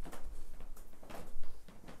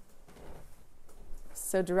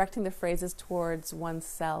 So directing the phrases towards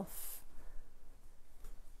oneself.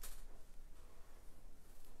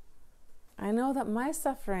 I know that my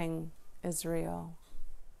suffering is real,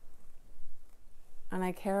 and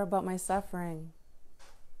I care about my suffering,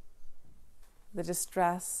 the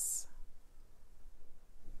distress,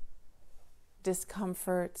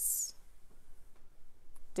 discomforts,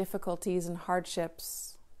 difficulties and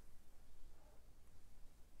hardships.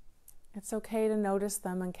 It's okay to notice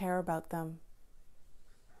them and care about them.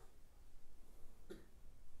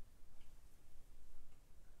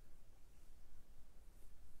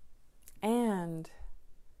 And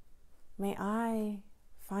may I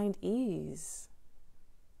find ease.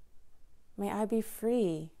 May I be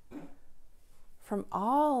free from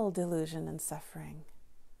all delusion and suffering.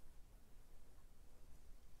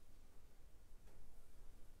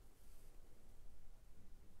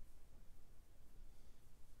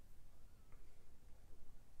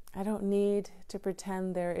 I don't need to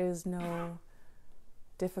pretend there is no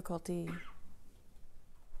difficulty.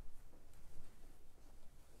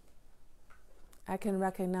 I can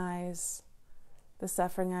recognize the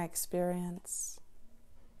suffering I experience.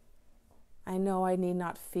 I know I need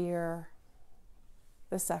not fear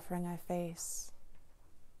the suffering I face.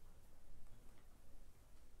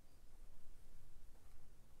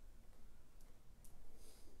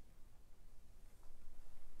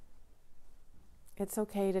 It's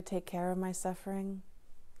okay to take care of my suffering.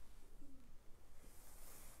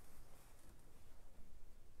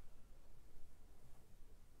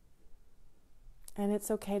 And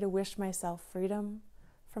it's okay to wish myself freedom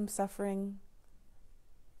from suffering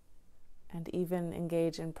and even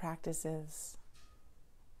engage in practices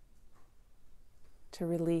to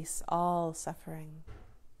release all suffering.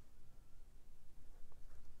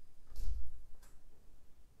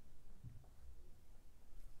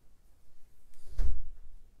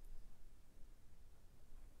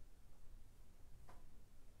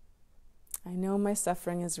 I know my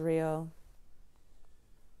suffering is real.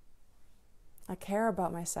 I care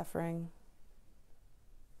about my suffering.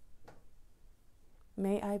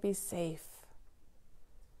 May I be safe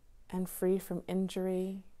and free from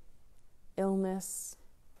injury, illness,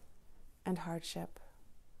 and hardship.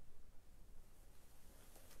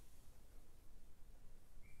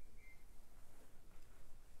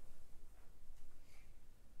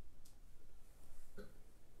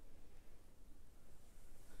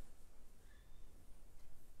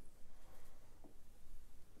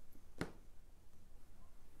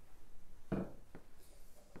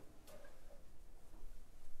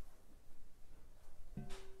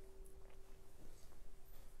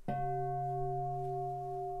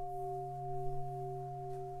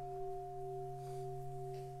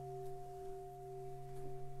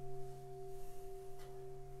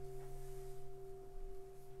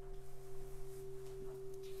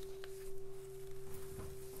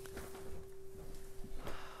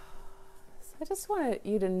 I just want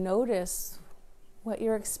you to notice what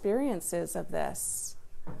your experience is of this.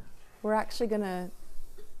 We're actually going to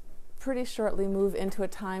pretty shortly move into a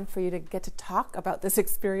time for you to get to talk about this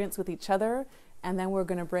experience with each other, and then we're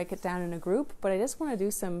going to break it down in a group. But I just want to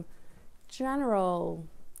do some general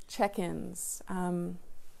check-ins.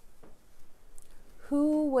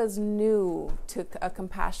 Who was new to a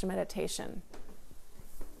compassion meditation?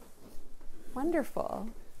 Wonderful.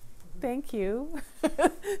 Thank you.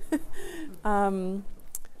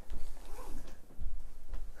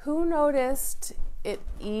 Who noticed it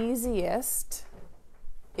easiest,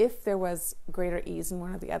 if there was greater ease in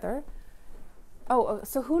one or the other?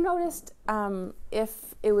 So who noticed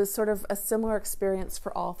if it was sort of a similar experience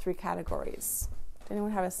for all three categories? Did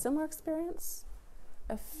anyone have a similar experience?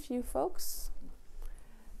 A few folks?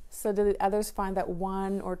 So did the others find that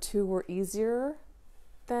one or two were easier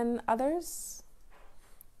than others?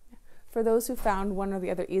 For those who found one or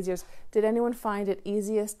the other easier, did anyone find it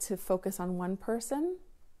easiest to focus on one person?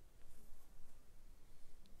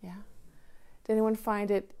 Yeah. Did anyone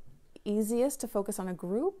find it easiest to focus on a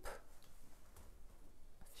group?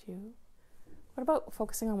 A few. What about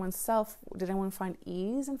focusing on oneself? Did anyone find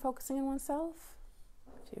ease in focusing on oneself?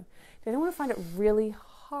 A few. Did anyone find it really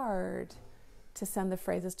hard to send the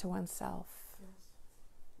phrases to oneself? Yes.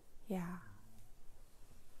 Yeah.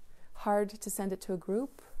 Hard to send it to a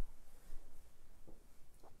group?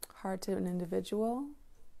 Hard to an individual?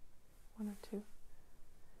 One or two.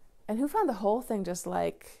 And who found the whole thing just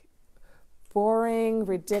like boring,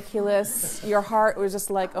 ridiculous? Your heart was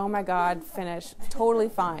just like, oh my God, finish. Totally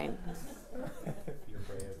fine. If you're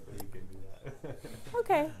brave, you can do that.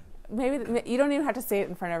 Okay. maybe you don't even have to say it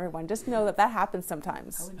in front of everyone. Just know that happens I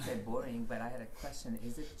sometimes. wouldn't say boring, but I had a question.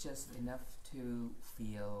 Is it just enough to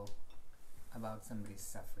feel about somebody's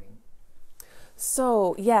suffering?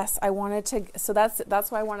 So yes, I wanted to. So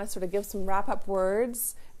that's why I want to sort of give some wrap up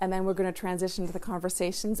words, and then we're going to transition to the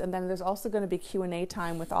conversations, and then there's also going to be Q&A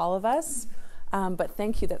time with all of us. But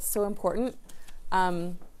thank you. That's so important.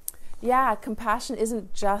 Compassion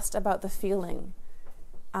isn't just about the feeling.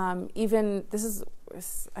 Even this is,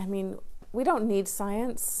 I mean, we don't need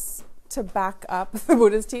science to back up the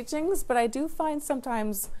Buddha's teachings, but I do find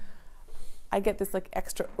sometimes I get this like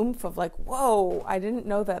extra oomph of like, whoa, I didn't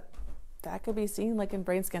know that could be seen like in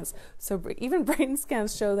brain scans. So even brain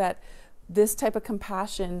scans show that this type of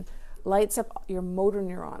compassion lights up your motor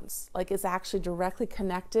neurons, like it's actually directly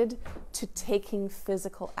connected to taking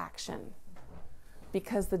physical action,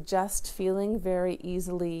 because the just feeling very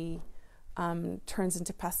easily turns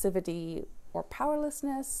into passivity or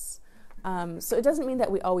powerlessness. So it doesn't mean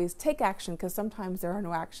that we always take action, because sometimes there are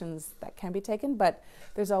no actions that can be taken, but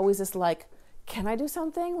there's always this like, can I do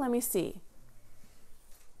something? Let me see.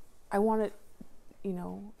 I want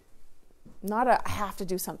to, not I have to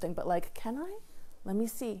do something, but like, can I? Let me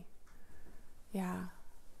see. Yeah.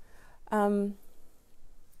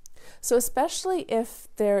 So especially if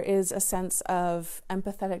there is a sense of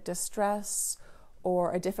empathetic distress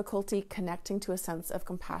or a difficulty connecting to a sense of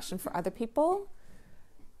compassion for other people,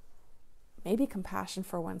 maybe compassion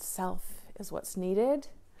for oneself is what's needed,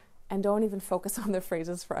 and don't even focus on the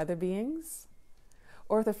phrases for other beings.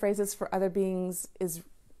 Or if the phrases for other beings is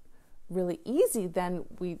really easy, then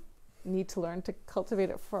we need to learn to cultivate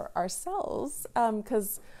it for ourselves.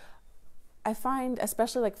 Because I find,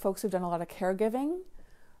 especially like folks who've done a lot of caregiving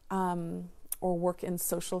or work in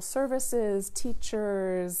social services,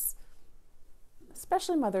 teachers,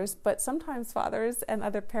 especially mothers, but sometimes fathers and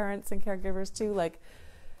other parents and caregivers too, like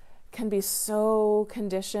can be so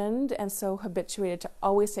conditioned and so habituated to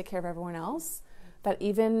always take care of everyone else that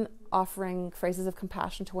even offering phrases of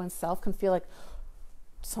compassion to oneself can feel like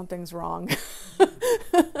something's wrong.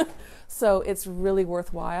 So it's really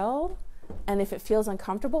worthwhile. And if it feels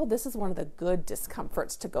uncomfortable, this is one of the good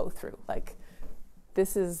discomforts to go through. Like,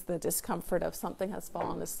 this is the discomfort of something has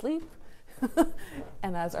fallen asleep.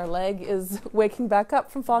 And as our leg is waking back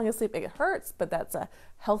up from falling asleep, it hurts, but that's a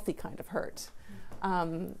healthy kind of hurt.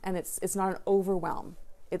 And it's not an overwhelm.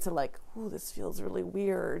 It's a like, ooh, this feels really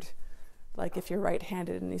weird. Like if you're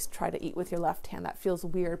right-handed and you try to eat with your left hand, that feels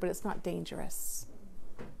weird, but it's not dangerous.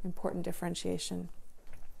 Important differentiation.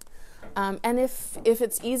 And if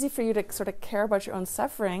it's easy for you to sort of care about your own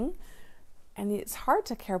suffering, and it's hard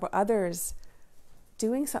to care about others,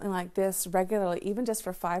 doing something like this regularly, even just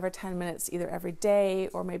for 5 or 10 minutes, either every day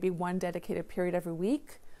or maybe one dedicated period every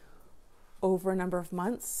week, over a number of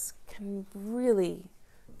months, can really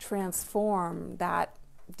transform that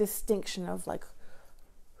distinction of like,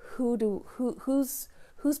 whose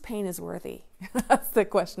pain is worthy? That's the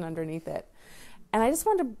question underneath it. And I just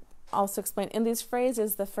want to also explain, in these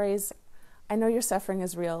phrases, the phrase, I know your suffering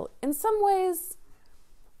is real, in some ways,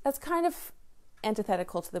 that's kind of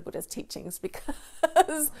antithetical to the Buddha's teachings,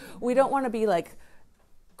 because we don't want to be like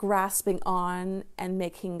grasping on and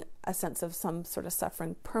making a sense of some sort of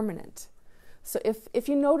suffering permanent. So if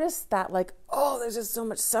you notice that like, oh, there's just so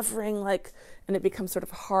much suffering, like, and it becomes sort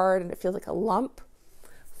of hard and it feels like a lump,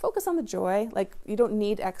 focus on the joy. Like, you don't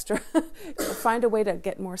need extra. Find a way to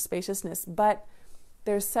get more spaciousness. But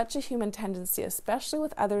there's such a human tendency, especially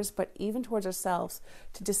with others, but even towards ourselves,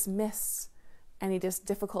 to dismiss any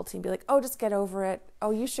difficulty and be like, oh, just get over it. Oh,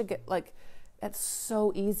 you should get, like, that's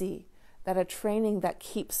so easy. That a training that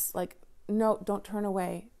keeps like, no, don't turn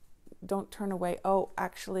away. Don't turn away. Oh,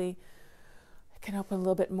 actually, I can open a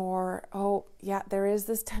little bit more. Oh, yeah, there is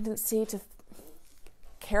this tendency to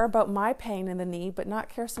care about my pain in the knee, but not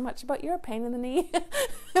care so much about your pain in the knee.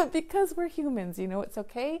 Because we're humans, it's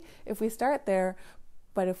okay if we start there.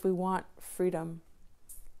 But if we want freedom,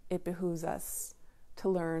 it behooves us to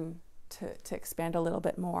learn to expand a little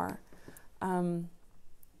bit more. And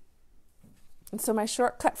so my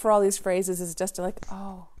shortcut for all these phrases is just to like,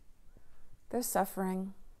 oh, there's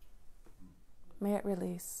suffering. May it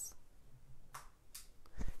release.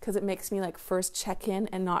 Because it makes me like first check in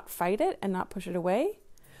and not fight it and not push it away,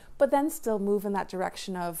 but then still move in that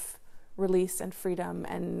direction of release and freedom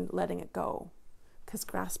and letting it go. Because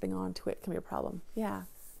grasping onto it can be a problem. Yeah.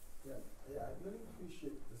 Yeah, I really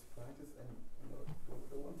appreciate this practice. And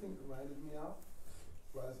the one thing it reminded me of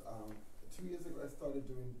was 2 years ago I started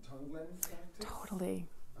doing tongue lens practice. Totally.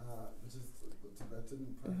 Which is the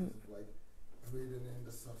Tibetan practice of like breathing in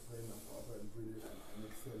the suffering of other and breathing and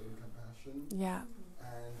exhaling compassion. Yeah.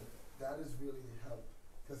 And that has really helped,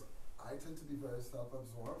 because I tend to be very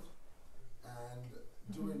self-absorbed, and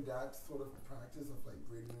doing that sort of practice of like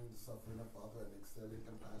breathing in the suffering of other and extending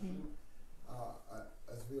compassion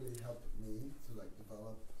has really helped me to like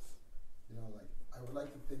develop, you know, like I would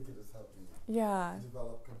like to think it has helped me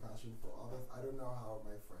develop compassion for others. I don't know how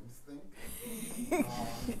my friends think.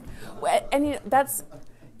 Well, and you know, that's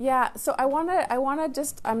so I wanna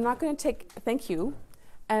just, I'm not gonna take, thank you,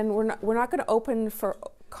 and we're not gonna open for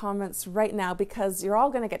comments right now because you're all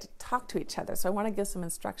gonna get to talk to each other. So I want to give some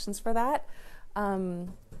instructions for that.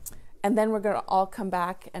 And then we're going to all come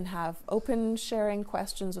back and have open sharing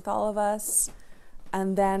questions with all of us.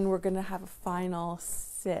 And then we're going to have a final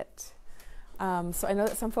sit. So I know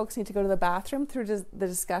that some folks need to go to the bathroom through the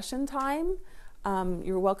discussion time.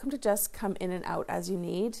 You're welcome to just come in and out as you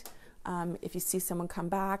need. If you see someone come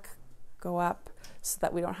back, go up so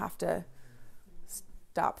that we don't have to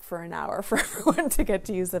stop for an hour for everyone to get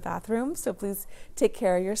to use the bathroom. So please take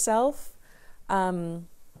care of yourself.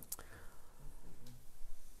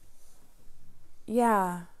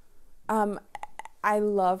 I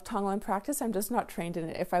love Tonglen practice. I'm just not trained in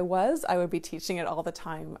it. If I was, I would be teaching it all the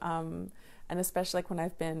time. And especially like when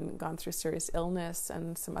I've gone through serious illness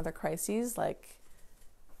and some other crises, like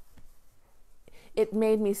it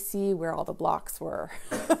made me see where all the blocks were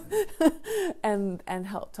and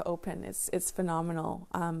help to open. It's phenomenal.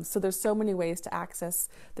 So there's so many ways to access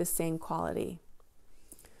this same quality.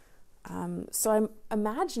 So I'm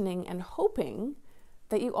imagining and hoping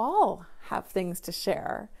that you all have things to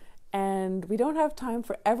share. And we don't have time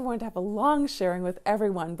for everyone to have a long sharing with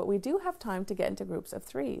everyone, but we do have time to get into groups of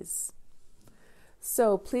 3s.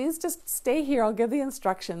 So please just stay here. I'll give the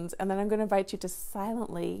instructions, and then I'm going to invite you to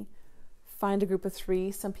silently find a group of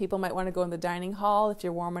 3. Some people might want to go in the dining hall if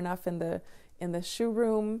you're warm enough in the shoe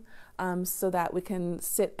room, so that we can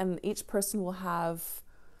sit, and each person will have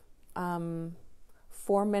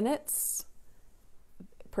 4 minutes.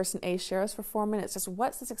 Person A shares for 4 minutes. Just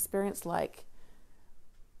what's this experience like?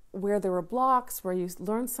 Where there were blocks, where you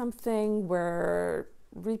learned something, where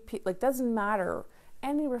repeat, like doesn't matter,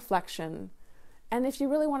 any reflection. And if you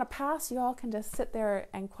really want to pass, you all can just sit there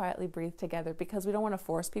and quietly breathe together, because we don't want to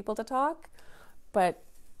force people to talk, but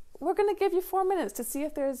we're going to give you 4 minutes to see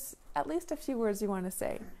if there's at least a few words you want to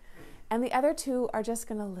say. And the other 2 are just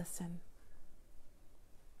going to listen.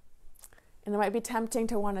 And it might be tempting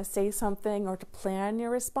to want to say something or to plan your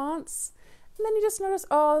response. And then you just notice,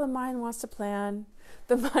 oh, the mind wants to plan.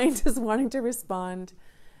 The mind is wanting to respond.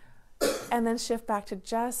 And then shift back to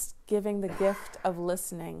just giving the gift of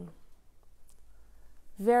listening.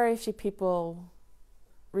 Very few people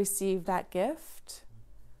receive that gift.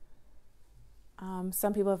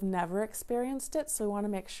 Some people have never experienced it, so we want to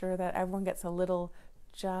make sure that everyone gets a little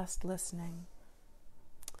just listening.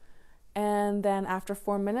 And then after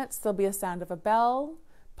 4 minutes, there'll be a sound of a bell,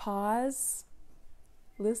 pause,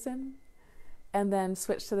 listen, and then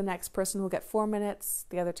switch to the next person who will get 4 minutes,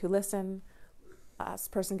 the other 2 listen. This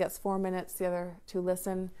person gets 4 minutes, the other 2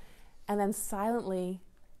 listen, and then silently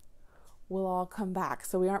we'll all come back.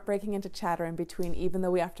 So we aren't breaking into chatter in between, even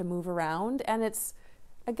though we have to move around. And it's,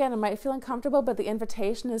 again, it might feel uncomfortable, but the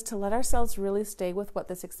invitation is to let ourselves really stay with what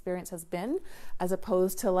this experience has been, as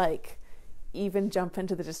opposed to like even jump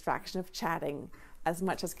into the distraction of chatting, as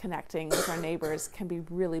much as connecting with our neighbors can be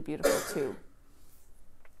really beautiful too.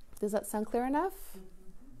 Does that sound clear enough?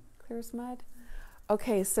 Clear as mud?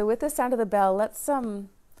 Okay, so with the sound of the bell, let's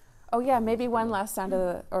maybe one last sound of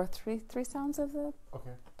the, or three sounds of the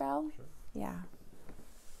bell? Sure. Yeah.